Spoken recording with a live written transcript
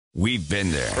We've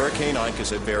been there. Hurricane Ike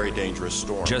is a very dangerous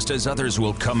storm. Just as others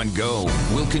will come and go,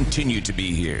 we'll continue to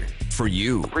be here for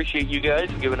you. Appreciate you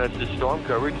guys giving us this storm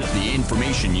coverage. The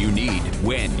information you need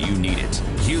when you need it.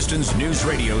 Houston's News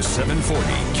Radio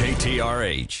 740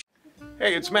 KTRH.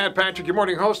 Hey, it's Matt Patrick, your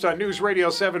morning host on News Radio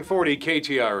 740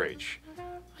 KTRH.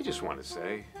 I just want to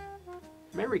say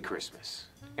Merry Christmas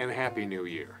and Happy New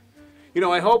Year. You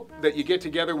know, I hope that you get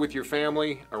together with your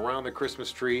family around the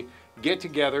Christmas tree, get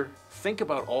together, think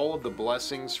about all of the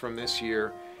blessings from this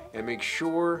year, and make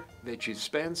sure that you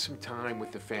spend some time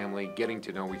with the family getting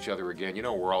to know each other again. You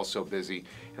know, we're all so busy,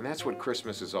 and that's what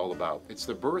Christmas is all about. It's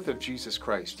the birth of Jesus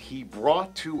Christ. He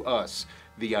brought to us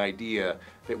the idea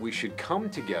that we should come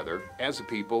together as a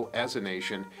people, as a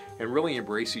nation, and really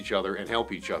embrace each other and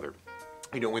help each other.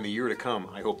 You know, in the year to come,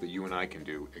 I hope that you and I can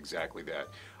do exactly that.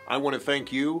 I want to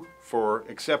thank you for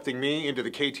accepting me into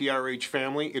the KTRH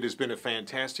family. It has been a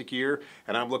fantastic year,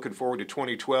 and I'm looking forward to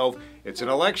 2012. It's an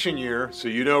election year, so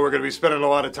you know we're going to be spending a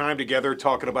lot of time together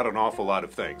talking about an awful lot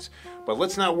of things. But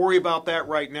let's not worry about that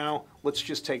right now. Let's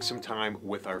just take some time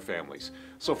with our families.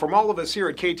 So from all of us here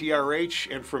at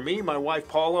KTRH, and from me, my wife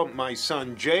Paula, my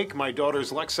son Jake, my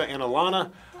daughters Lexa and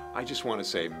Alana, I just want to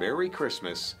say Merry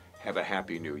Christmas, have a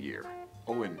Happy New Year.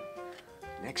 Oh, and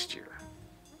next year,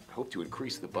 I hope to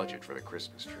increase the budget for the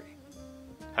Christmas tree.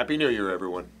 Happy New Year,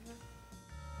 everyone.